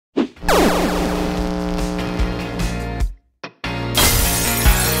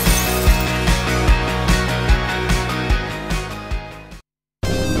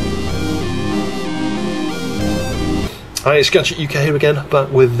Hi, it's Gadget UK here again,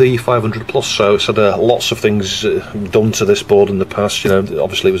 back with the 500 Plus. So it's had lots of things done to this board in the past. You know,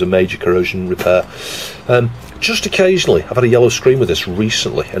 obviously it was a major corrosion repair. Just occasionally, I've had a yellow screen with this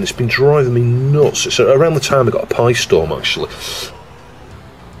recently, and it's been driving me nuts. It's around the time I got a Pi Storm, actually.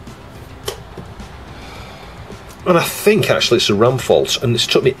 And I think actually it's a RAM fault, and it's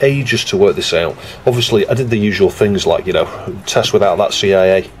took me ages to work this out. Obviously I did the usual things like, you know, test without that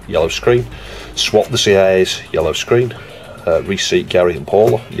CIA, yellow screen, swap the CIAs, yellow screen, reseat Gary and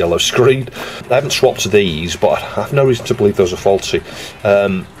Paula, yellow screen. I haven't swapped these, but I have no reason to believe those are faulty.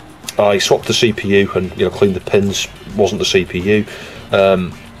 I swapped the CPU and, you know, cleaned the pins, wasn't the CPU.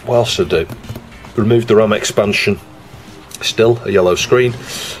 What else did I do? Removed the RAM expansion, still a yellow screen.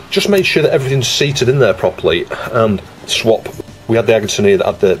 Just made sure that everything's seated in there properly, and swap. We had the Agneson here that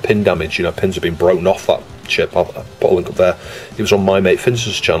had the pin damage, you know, pins have been broken off that chip. I'll put a link up there. It was on my mate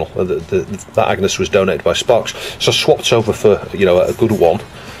Finch's channel. That Agnes was donated by Sparks, so I swapped over for, you know, a good one.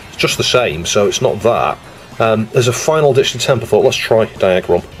 It's just the same, so it's not that. As a final ditch attempt, I thought, let's try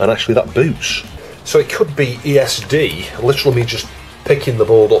Diagrom, and actually that boots. So it could be ESD, literally me just picking the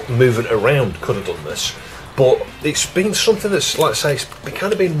board up, moving it around, could have done this. But it's been something that's, like I say, it's been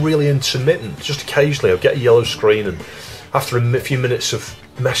kind of been really intermittent. Just occasionally I'll get a yellow screen, and after a few minutes of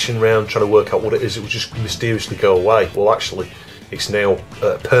messing around trying to work out what it is, it would just mysteriously go away. Well, actually, it's now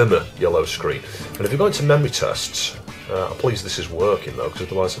perma yellow screen. And if you go into memory tests, I'm pleased this is working though, because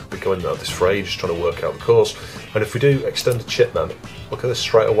otherwise I'd be going at this for ages trying to work out the cause. And if we do extended chip mem, look at this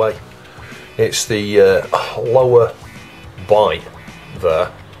straight away. It's the lower byte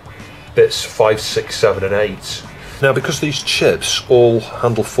there. Bits 5, 6, 7 and 8. Now, because these chips all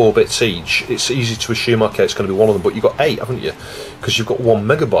handle 4 bits each, it's easy to assume, okay, it's going to be one of them, but you've got 8, haven't you? Because you've got 1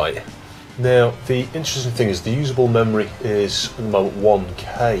 megabyte. Now, the interesting thing is the usable memory is at the moment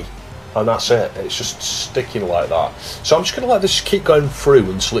 1K, and that's it. It's just sticking like that. So I'm just going to let this keep going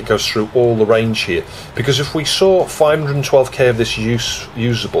through until it goes through all the range here, because if we saw 512K of this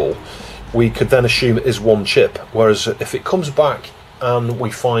usable, we could then assume it is one chip, whereas if it comes back and we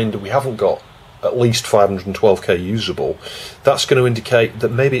find we haven't got at least 512K usable, that's going to indicate that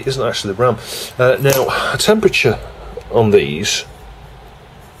maybe it isn't actually the RAM. Now, temperature on these,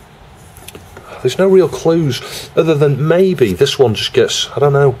 there's no real clues, other than maybe this one just gets, I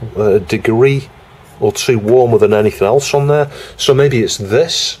don't know, a degree or two warmer than anything else on there. So maybe it's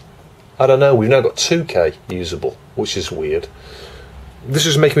this. I don't know, we've now got 2K usable, which is weird. This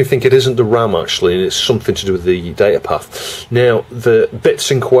is making me think it isn't the RAM actually, and it's something to do with the data path. Now, the bits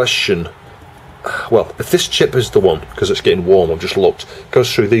in question, well, if this chip is the one, because it's getting warm, I've just looked,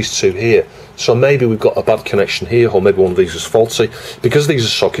 goes through these two here. So maybe we've got a bad connection here, or maybe one of these is faulty. Because these are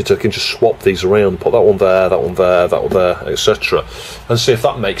socketed, I can just swap these around, put that one there, that one there, that one there, etc. and see if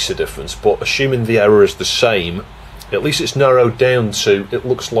that makes a difference. But assuming the error is the same, at least it's narrowed down to, it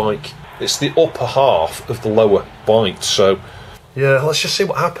looks like it's the upper half of the lower byte. So yeah, let's just see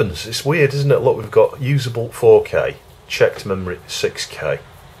what happens. It's weird, isn't it? Look, we've got usable 4K, checked memory 6K.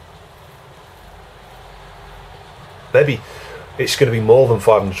 Maybe it's going to be more than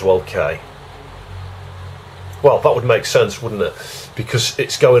 512K. Well, that would make sense, wouldn't it? Because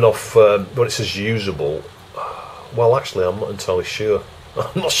it's going off, when it says usable, well, actually, I'm not entirely sure.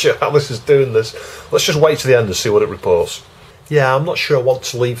 I'm not sure how this is doing this. Let's just wait to the end and see what it reports. Yeah, I'm not sure I want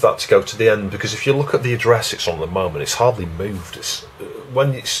to leave that to go to the end, because if you look at the address it's on at the moment, it's hardly moved.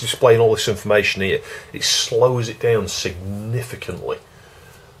 When it's displaying all this information here, it slows it down significantly.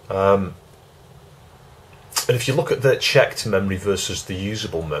 And if you look at the checked memory versus the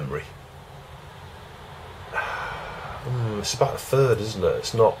usable memory, it's about a third, isn't it?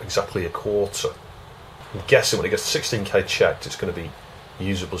 It's not exactly a quarter. I'm guessing when it gets 16K checked, it's going to be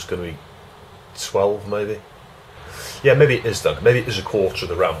usable, it's going to be 12 maybe. Yeah, maybe it is then. Maybe it is a quarter of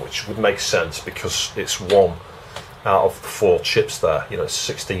the RAM, which would make sense because it's one out of the 4 chips there. You know, it's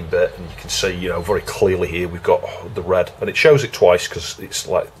 16-bit, and you can see, you know, very clearly here we've got the red, and it shows it twice because it's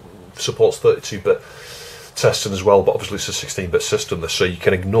like supports 32-bit testing as well. But obviously it's a 16-bit system, so you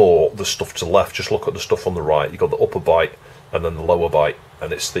can ignore the stuff to the left. Just look at the stuff on the right. You've got the upper byte and then the lower byte,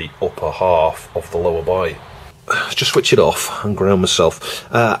 and it's the upper half of the lower byte. Just switch it off and ground myself,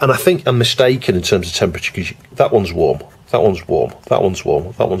 and I think I'm mistaken in terms of temperature, because that one's warm, that one's warm, that one's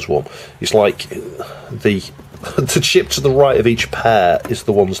warm, that one's warm. It's like the chip to the right of each pair is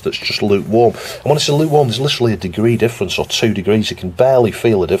the ones that's just lukewarm, and when I say lukewarm, there's literally a degree difference or 2 degrees. You can barely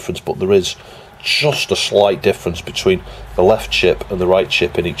feel a difference, but there is just a slight difference between the left chip and the right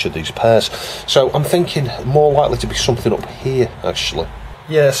chip in each of these pairs. So I'm thinking more likely to be something up here actually.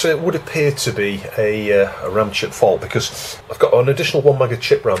 Yeah, so it would appear to be a RAM chip fault, because I've got an additional 1 mega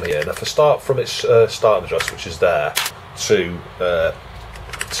chip RAM here, and if I start from its starting address, which is there, to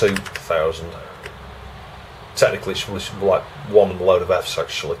 2000. Technically, it's like 1 and a load of Fs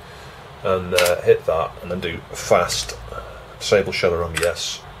actually, and hit that, and then do fast disable shadow RAM.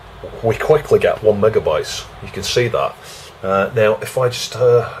 Yes, we quickly get 1 megabytes. You can see that. Now, if I just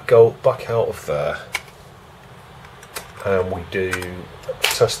go back out of there, and we do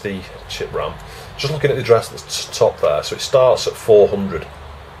test the chip RAM, just looking at the address at the top there, so it starts at 400.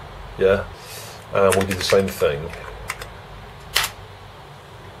 Yeah, and we do the same thing.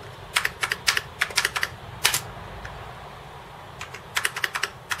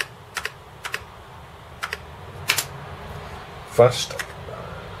 Fast,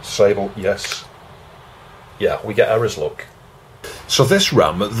 disable, yes. Yeah, we get errors, look. So this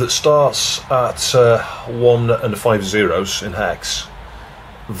RAM that starts at 1 and 5 zeros in hex,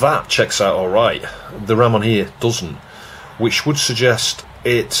 that checks out alright. The RAM on here doesn't, which would suggest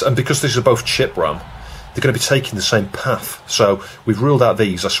it's, and because these are both chip RAM, they're going to be taking the same path. So we've ruled out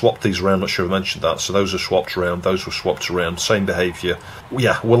these. I swapped these around, not sure I mentioned that. So those are swapped around, those were swapped around, same behaviour.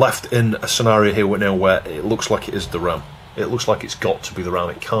 Yeah, we're left in a scenario here now where it looks like it is the RAM. It looks like it's got to be the RAM,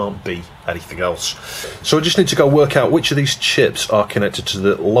 it can't be anything else. So I just need to go work out which of these chips are connected to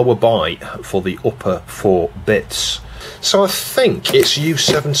the lower byte for the upper 4 bits. So I think it's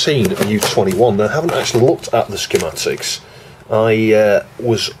U17 and U21. Now, I haven't actually looked at the schematics. I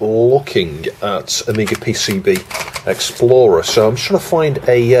was looking at Amiga PCB Explorer, so I'm just trying to find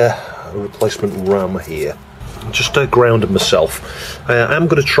a replacement RAM here. Just grounded myself. I am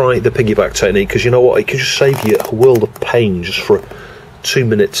going to try the piggyback technique, because you know what, it can just save you a world of pain just for a 2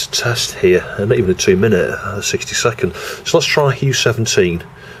 minutes test here, and not even a 2 minute, 60 second. So let's try U17,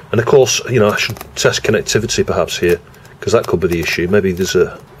 and of course, you know, I should test connectivity perhaps here, because that could be the issue. Maybe there's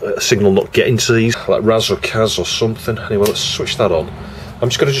a signal not getting to these, like Raz or Kaz or something. Anyway, let's switch that on. I'm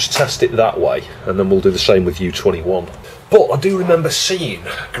just going to just test it that way, and then we'll do the same with U21. But I do remember seeing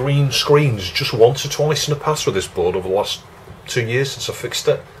green screens just once or twice in the past with this board over the last 2 years since I fixed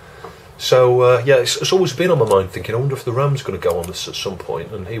it. So yeah, it's always been on my mind, thinking, I wonder if the RAM's going to go on this at some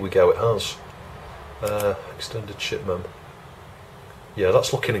point, and here we go, it has. Extended chip mem. Yeah,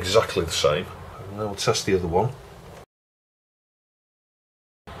 that's looking exactly the same. And then we'll test the other one.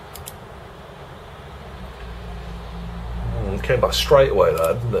 It came back straight away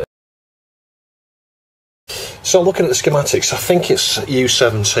there, didn't it? So looking at the schematics, I think it's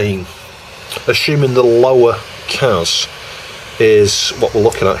U17, assuming the lower CAS is what we're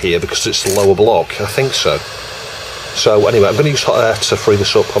looking at here, because it's the lower block. I think so. So anyway, I'm going to use hot air to free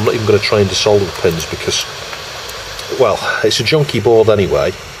this up. I'm not even going to try and desolder the pins, because, well, it's a junky board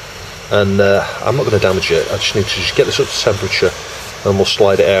anyway, and I'm not going to damage it. I just need to just get this up to temperature, and we'll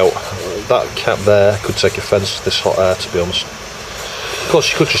slide it out. That cap there could take offence to this hot air, to be honest. Of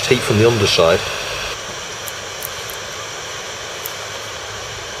course, you could just heat from the underside.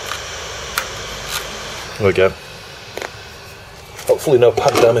 There we go. Hopefully no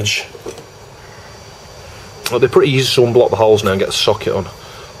pad damage. Well, they're pretty easy to unblock the holes now and get the socket on.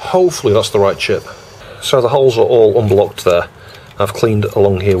 Hopefully that's the right chip. So the holes are all unblocked there. I've cleaned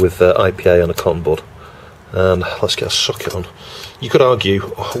along here with IPA and a cotton bud. And let's get a socket on. You could argue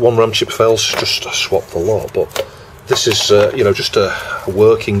one RAM chip fails, just swap the lot, but this is you know, just a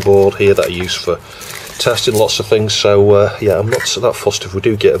working board here that I use for testing lots of things. So yeah, I'm not that fussed if we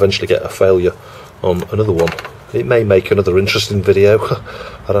do eventually get a failure on another one. It may make another interesting video.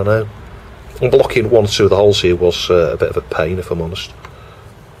 I don't know. Unblocking 1 or 2 of the holes here was a bit of a pain, if I'm honest.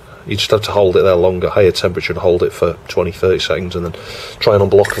 You just have to hold it there longer, higher temperature, and hold it for 20-30 seconds, and then try and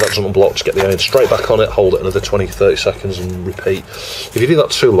unblock. If that doesn't unblock, just get the iron straight back on it, hold it another 20-30 seconds and repeat. If you do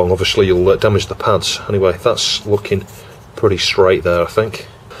that too long, obviously you'll damage the pads. Anyway, that's looking pretty straight there, I think.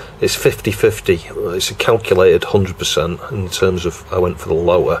 It's 50-50. It's a calculated 100% in terms of I went for the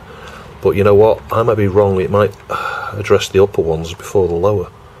lower. But you know what, I might be wrong. It might address the upper ones before the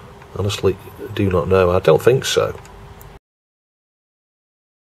lower. Honestly, do not know. I don't think so.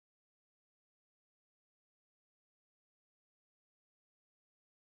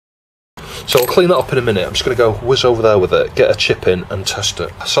 So I'll clean that up in a minute. I'm just going to go whiz over there with it, get a chip in and test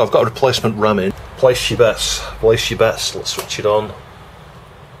it. So I've got a replacement RAM in. Place your bets. Place your bets. Let's switch it on.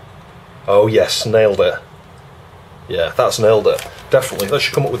 Oh yes, nailed it. Yeah, that's nailed it. Definitely. That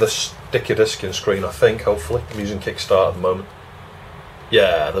should come up with a sticky disc in screen, I think, hopefully. I'm using Kickstart at the moment.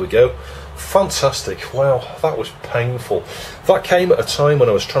 Yeah, there we go. Fantastic. Wow, that was painful. That came at a time when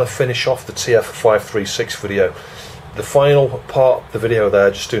I was trying to finish off the TF536 video. The final part of the video there,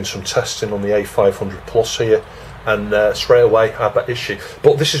 just doing some testing on the A500 Plus here, and straight away I had that issue.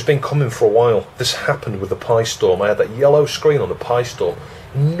 But this has been coming for a while. This happened with the Pi Storm. I had that yellow screen on the Pi Storm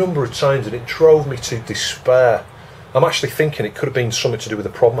a number of times, and it drove me to despair. I'm actually thinking it could have been something to do with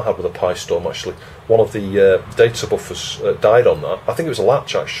the problem I had with the Pi Storm, actually. One of the data buffers died on that. I think it was a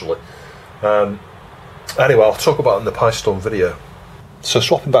latch, actually. Anyway, I'll talk about it in the Pi Storm video. So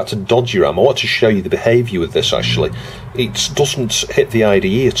swapping back to dodgy RAM, I want to show you the behaviour with this, actually. It doesn't hit the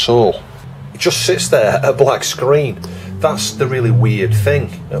IDE at all. It just sits there at a black screen. That's the really weird thing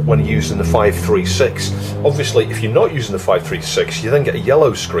when using the 536. Obviously, if you're not using the 536, you then get a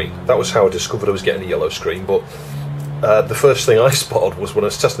yellow screen. That was how I discovered I was getting a yellow screen, but the first thing I spotted was when I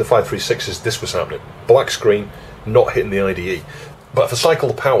was testing the 536s, this was happening. Black screen, not hitting the IDE. But if I cycle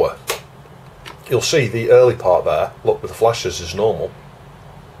the power, you'll see the early part there, look, with the flashes is normal.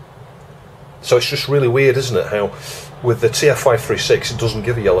 So it's just really weird, isn't it, how with the TF536 it doesn't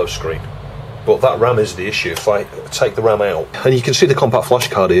give a yellow screen. But that RAM is the issue. If I take the RAM out, and you can see the compact flash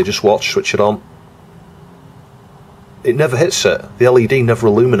card here, just watch, switch it on. It never hits it. The LED never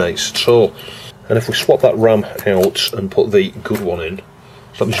illuminates at all. And if we swap that RAM out and put the good one in,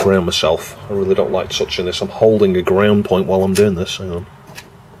 so let me just ground myself. I really don't like touching this. I'm holding a ground point while I'm doing this. Hang on.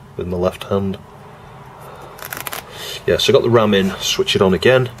 With my left hand. Yeah, so I got the RAM in, switch it on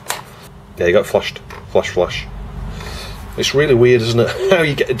again. Yeah, you got flashed. Flash. It's really weird, isn't it, how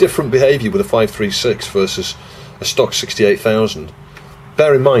you get a different behaviour with a 536 versus a stock 68,000.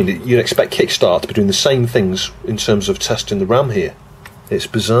 Bear in mind, you'd expect Kickstart to be doing the same things in terms of testing the RAM here. It's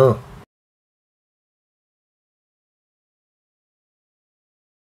bizarre.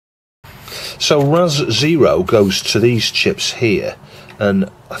 So RAS 0 goes to these chips here, and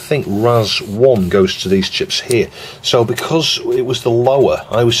I think RAS 1 goes to these chips here. So because it was the lower,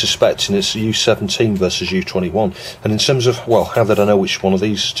 I was suspecting it's U17 versus U21. And in terms of, well, how did I know which one of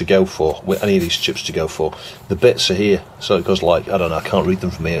these to go for, any of these chips to go for? The bits are here, so it goes like, I don't know, I can't read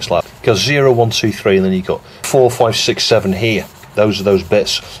them from here. It's like, it goes 0, 1, 2, 3, and then you've got 4, 5, 6, 7 here. Those are those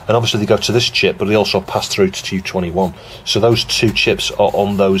bits, and obviously they go to this chip, but they also pass through to U21. So those two chips are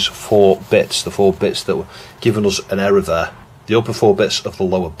on those 4 bits, the 4 bits that were giving us an error there. The upper 4 bits of the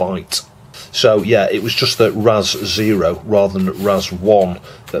lower byte. So yeah, it was just the RAS 0 rather than RAS 1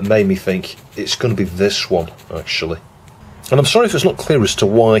 that made me think it's going to be this one, actually. And I'm sorry if it's not clear as to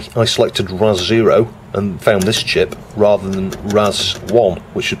why I selected RAS 0 and found this chip rather than RAS 1,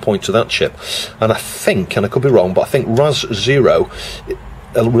 which should point to that chip. And I think, and I could be wrong, but I think RAS 0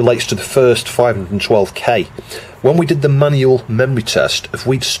 relates to the first 512K. When we did the manual memory test, if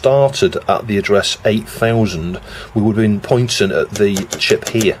we'd started at the address 8000, we would have been pointing at the chip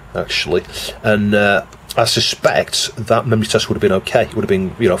here, actually. And I suspect that memory test would have been okay. It would have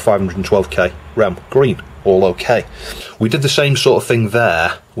been, 512K RAM, green, all okay. We did the same sort of thing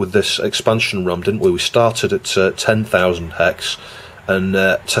there with this expansion RAM, didn't we? We started at 10,000 hex and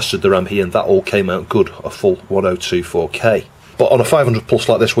tested the RAM here, and that all came out good, a full 1024K. But on a 500 plus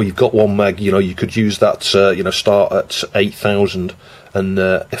like this, where you've got 1 meg, you could use that, start at 8,000, and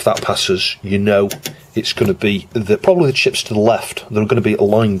if that passes, it's going to be probably the chips to the left. They're going to be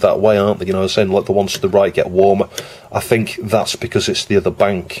aligned that way, aren't they? I was saying, like the ones to the right get warmer. I think that's because it's the other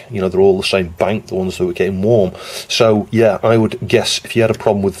bank. They're all the same bank, the ones that were getting warm. So yeah, I would guess if you had a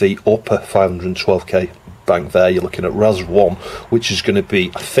problem with the upper 512K bank there, you're looking at RAS 1, which is going to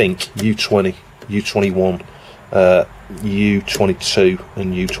be, I think, U20, U21. U22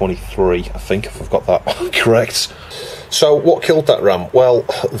 and U23, I think, if I've got that correct. So what killed that RAM? Well,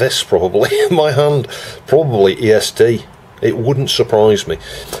 this probably, in my hand, probably ESD. It wouldn't surprise me.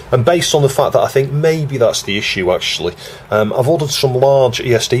 And based on the fact that I think maybe that's the issue, actually, I've ordered some large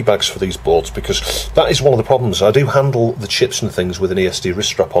ESD bags for these boards, because that is one of the problems. I do handle the chips and things with an ESD wrist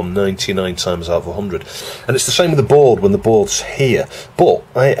strap on 99 times out of 100. And it's the same with the board when the board's here. But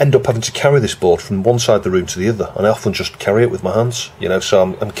I end up having to carry this board from one side of the room to the other, and I often just carry it with my hands,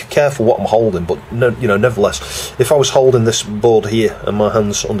 so I'm careful what I'm holding, but nevertheless, if I was holding this board here and my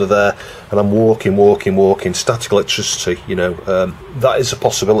hands under there, and I'm walking, static electricity, that is a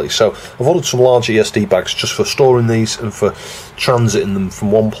possibility. So I've ordered some large ESD bags just for storing these and for transiting them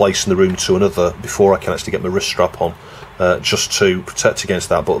from one place in the room to another before I can actually get my wrist strap on, just to protect against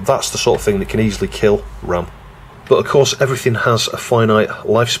that. But that's the sort of thing that can easily kill RAM. But of course, everything has a finite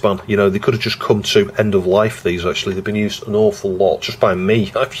lifespan. They could have just come to end of life, these actually. They've been used an awful lot, just by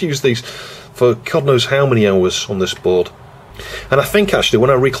me. I've used these for God knows how many hours on this board. And I think actually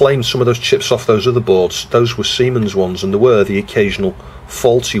when I reclaimed some of those chips off those other boards, those were Siemens ones, and there were the occasional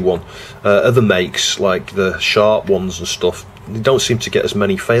faulty one. Other makes, like the Sharp ones and stuff, they don't seem to get as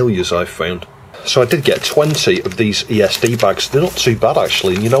many failures, I've found. So I did get 20 of these ESD bags. They're not too bad,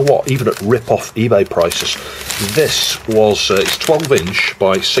 actually. And you know what? Even at rip-off eBay prices, this was it's 12-inch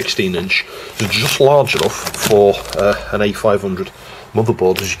by 16-inch. It's just large enough for an A500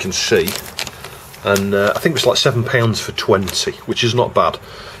 motherboard, as you can see. and I think it was like £7 for 20, which is not bad.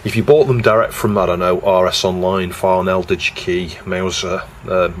 If you bought them direct from, I don't know, RS Online, Farnell, DigiKey, Mauser,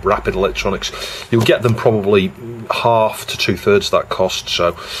 Rapid Electronics, you'll get them probably half to 2/3 that cost.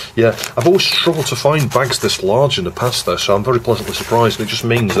 So yeah, I've always struggled to find bags this large in the past though, so I'm very pleasantly surprised. And it just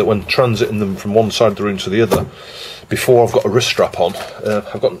means that when transiting them from one side of the room to the other, before I've got a wrist strap on,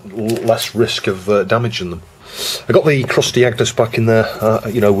 I've got less risk of damaging them. I got the crusty Agnes back in there,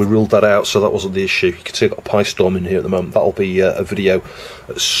 you know, we ruled that out, so that wasn't the issue. You can see I've got a pie storm in here at the moment. That'll be a video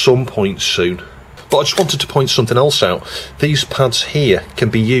at some point soon. But I just wanted to point something else out. These pads here can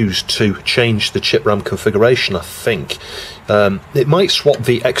be used to change the chip RAM configuration, I think. It might swap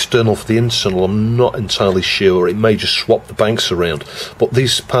the external for the internal, I'm not entirely sure. It may just swap the banks around. But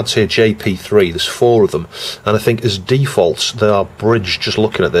these pads here, JP3, there's 4 of them, and I think as defaults they are bridged. Just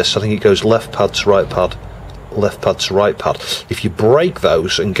looking at this, I think it goes left pad to right pad, left pad to right pad. If you break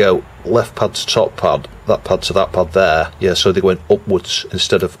those and go left pad to top pad, that pad to that pad there, yeah, so they're going upwards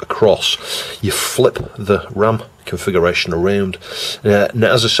instead of across, you flip the RAM configuration around.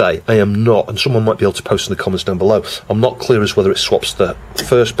 Now, as I say, I am not, and someone might be able to post in the comments down below, I'm not clear as whether it swaps the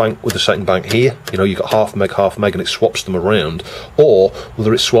first bank with the second bank here, you know, you've got half meg, and it swaps them around, or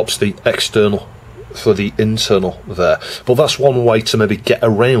whether it swaps the external for the internal there. But that's one way to maybe get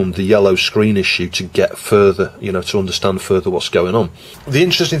around the yellow screen issue, to get further, you know, to understand further what's going on. The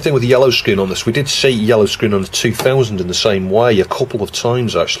interesting thing with the yellow screen on this, we did see yellow screen on the 2000 in the same way a couple of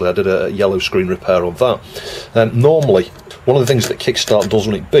times actually. I did a yellow screen repair on that. Normally, one of the things that Kickstart does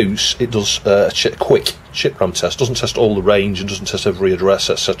when it boots, it does a quick chip RAM test. Doesn't test all the range and doesn't test every address,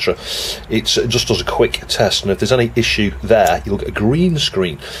 etc. It just does a quick test, and if there's any issue there, you'll get a green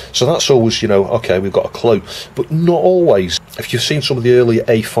screen. So that's always, you know, okay, we've got a clue. But not always. If you've seen some of the earlier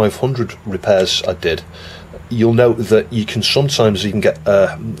A500 repairs I did, you'll note that you can sometimes even get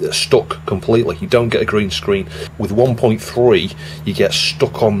stuck completely. You don't get a green screen. With 1.3, you get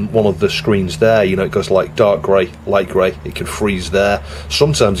stuck on one of the screens there. You know, it goes like dark grey, light grey. It can freeze there.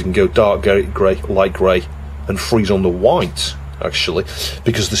 Sometimes it can go dark grey, light grey, and freeze on the white, actually,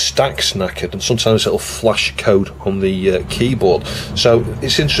 because the stack's knackered, and sometimes it'll flash code on the keyboard. So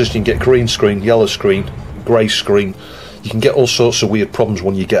it's interesting. You get green screen, yellow screen, grey screen. You can get all sorts of weird problems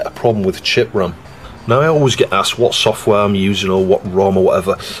when you get a problem with chip RAM. Now, I always get asked what software I'm using or what ROM or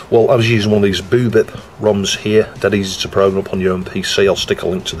whatever. Well, I was using one of these Boobip ROMs here, dead easy to program up on your own PC. I'll stick a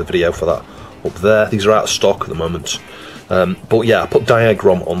link to the video for that up there. These are out of stock at the moment. But yeah, I put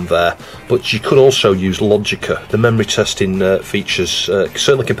Diagrom on there, but you could also use Logica. The memory testing features,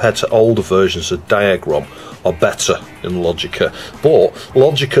 certainly compared to older versions of Diagrom, are better in Logica. But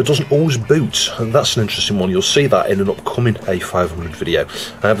Logica doesn't always boot, and that's an interesting one. You'll see that in an upcoming A500 video.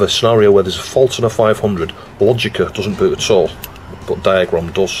 I have a scenario where there's a fault on a 500, Logica doesn't boot at all, but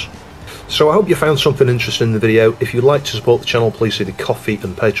Diagrom does. So I hope you found something interesting in the video. If you'd like to support the channel, please see the Ko-fi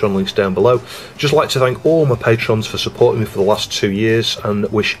and Patreon links down below. Just like to thank all my patrons for supporting me for the last 2 years, and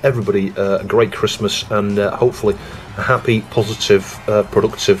wish everybody a great Christmas and hopefully a happy, positive,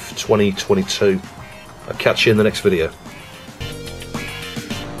 productive 2022. I'll catch you in the next video.